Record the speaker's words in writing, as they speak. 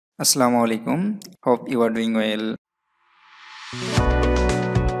Assalamu alaikum. Hope you are doing well.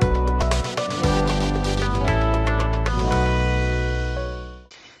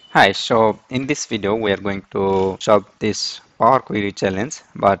 Hi, so in this video we are going to solve this Power Query challenge,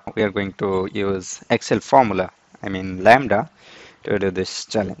 but we are going to use Excel formula, Lambda, to do this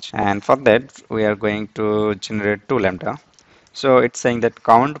challenge. And for that we are going to generate two Lambda. So it's saying that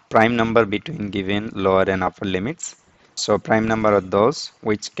count prime number between given lower and upper limits. So prime number are those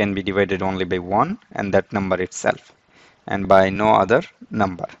which can be divided only by 1 and that number itself, and by no other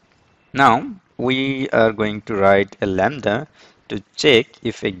number. Now we are going to write a lambda to check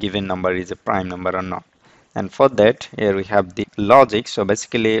if a given number is a prime number or not. And for that, here we have the logic. So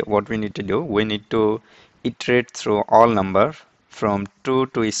basically what we need to do, we need to iterate through all number from 2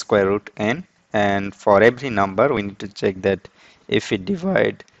 to square root n, and for every number we need to check that if we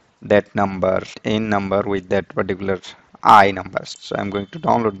divide that number n number with that particular I number. So I'm going to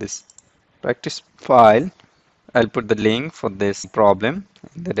download this practice file. I'll put the link for this problem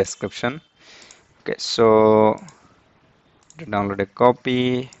in the description. Okay, so to download a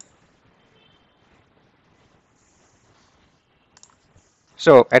copy.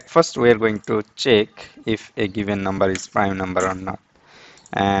 So at first we are going to check if a given number is prime number or not.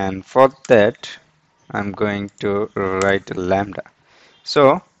 And for that, I'm going to write a lambda.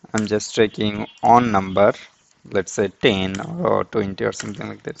 So I'm just checking on number, let's say 10 or 20 or something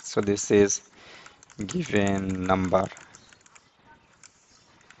like that. So this is given number.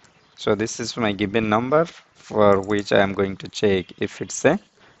 So this is my given number for which I am going to check if it's a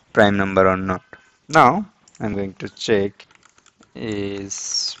prime number or not. Now I'm going to check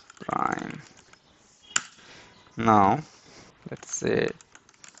is prime. Now let's say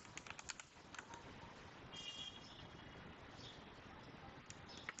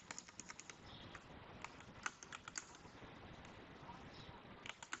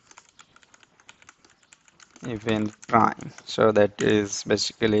even prime. So that is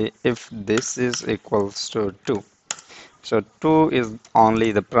basically if this is equals to 2. So 2 is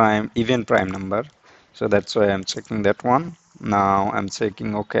only the prime, even prime number. So that's why I'm checking that one. Now I'm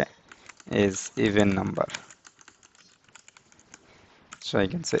checking okay is even number. So I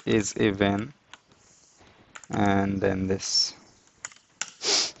can say is even and then this.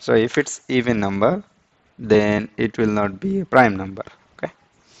 So if it's even number, then it will not be a prime number. Okay.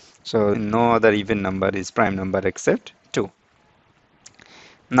 So no other even number is prime number except 2.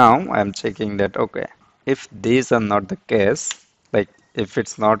 Now I'm checking that okay, if these are not the case, like if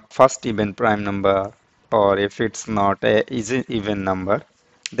it's not first even prime number or if it's not a even number,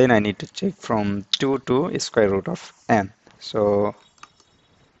 then I need to check from 2 to square root of n. So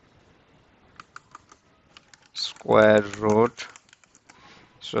square root,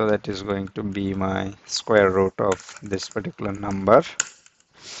 so that is going to be my square root of this particular number.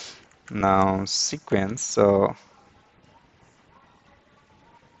 Now sequence, so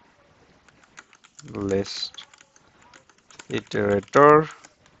list iterator,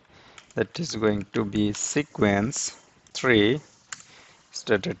 that is going to be sequence 3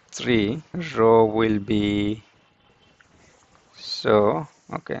 started 3, row will be, so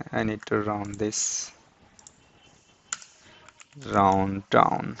okay, I need to round this, round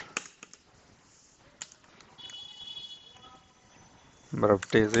down, number of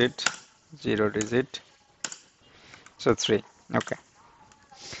digit 0 digit, so 3. Okay,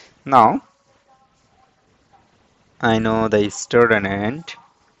 now I know the start and end.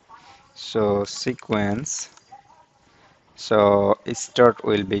 So sequence, so start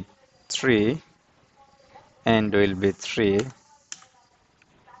will be 3, end will be 3,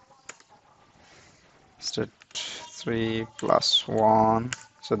 start 3 plus 1,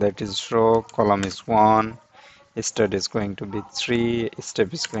 so that is row, column is 1, start is going to be 3,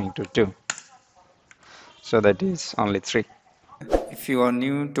 step is going to 2, so that is only 3. If you are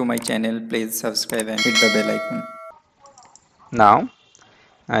new to my channel, please subscribe and hit the bell icon. Now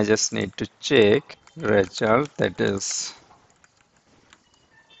I just need to check result, that is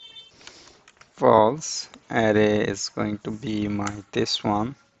false. Array is going to be my this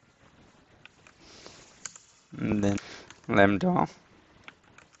one, and then lambda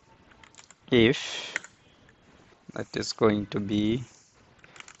if that is going to be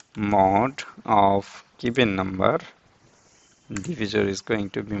mod of given number, divisor is going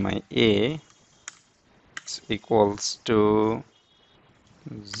to be my a, is equals to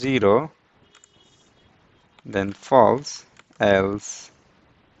 0, then false, else.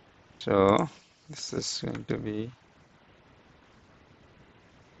 So this is going to be,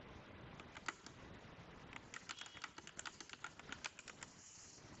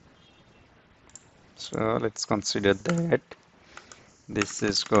 so let's consider that this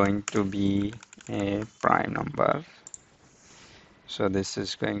is going to be a prime number. So this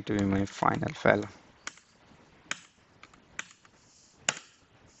is going to be my final value.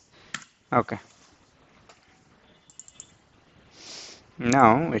 Okay.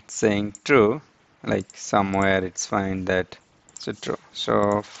 Now it's saying true, like somewhere it's fine that it's true.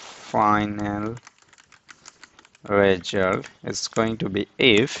 So final result is going to be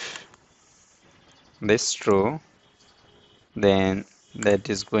if this true, then that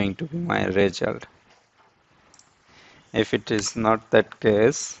is going to be my result. If it is not that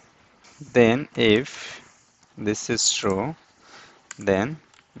case, then if this is true, then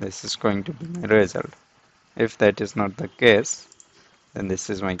this is going to be my result. If that is not the case, then this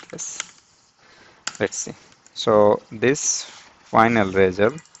is my case. Let's see. So this final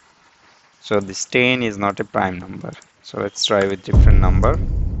result, so this 10 is not a prime number. So let's try with different number.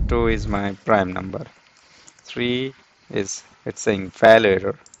 2 is my prime number. 3 is, it's saying value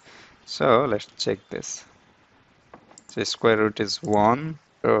error. So let's check this. So square root is 1.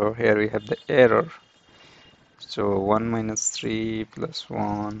 So here we have the error. So 1 minus 3 plus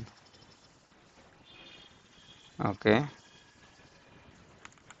 1. Okay.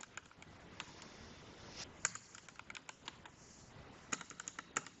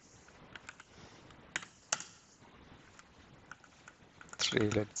 Three,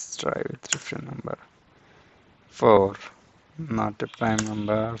 let's try with different number. 4, not a prime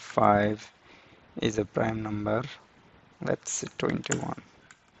number. 5 is a prime number. Let's see, 21.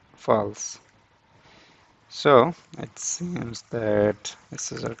 False. So it seems that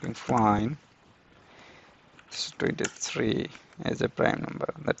this is working fine. So 23 is a prime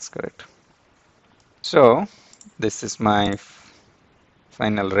number. That's correct. So this is my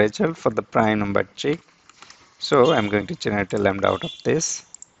final result for the prime number check. So I'm going to generate a lambda out of this.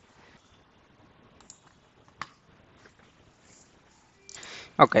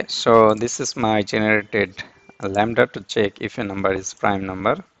 Okay, so this is my generated lambda to check if a number is prime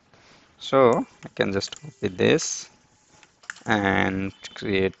number. So I can just copy this and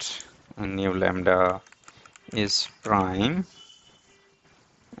create a new lambda is prime,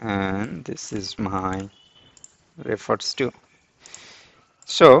 and this is my refers to.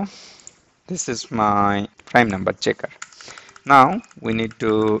 So this is my prime number checker. Now we need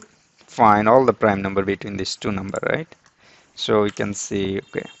to find all the prime number between these two number, right? So we can see,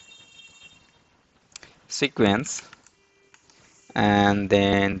 okay, sequence, and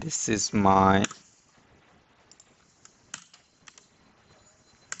then this is my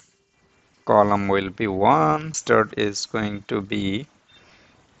column will be 1, start is going to be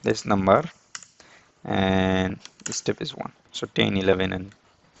this number, and this step is 1. So 10, 11, and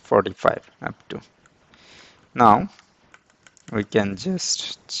 45 up to. Now we can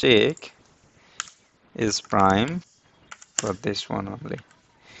just check is prime for this one only.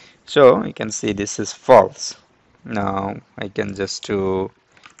 So you can see this is false. Now I can just to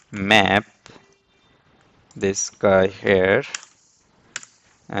map this guy here,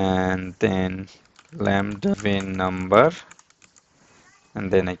 and then lambda win number,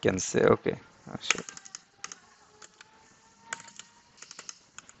 and then I can say okay, sorry,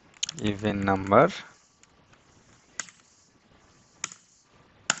 even number.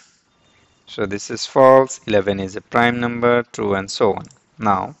 So this is false, 11 is a prime number, true, and so on.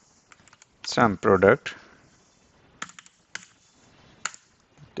 Now sum product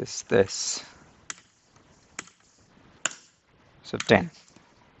is this, so 10.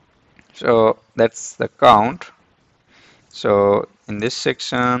 So that's the count. So in this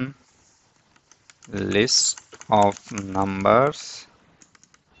section, list of numbers,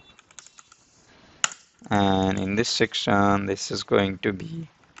 and in this section this is going to be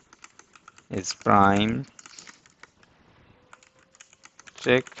is prime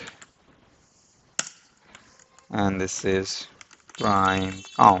check, and this is prime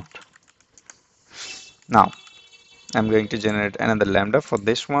count. Now I'm going to generate another lambda for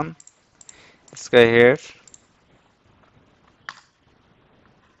this one, this guy here.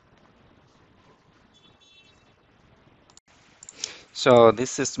 So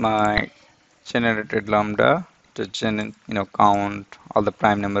this is my generated lambda to count all the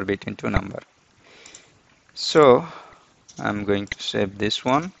prime number between two number. So I'm going to save this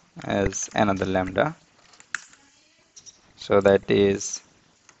one as another lambda. So that is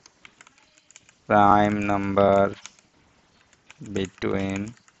prime number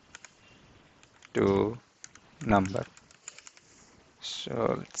between two number.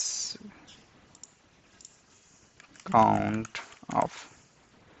 So let's count of.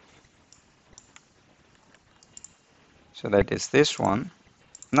 So that is this one.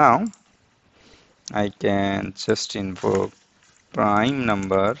 Now I can just invoke prime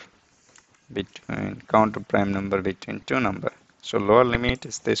number between two number. So lower limit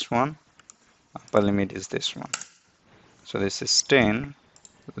is this one, upper limit is this one. So this is 10.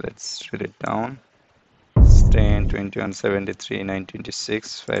 Let's read it down. It's 10, 21, 73,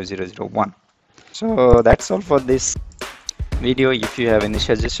 926, 5001. So that's all for this video. If you have any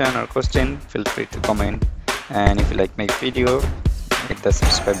suggestion or question, feel free to comment. And if you like my video, hit the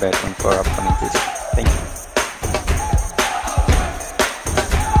subscribe button for upcoming videos. Thank you.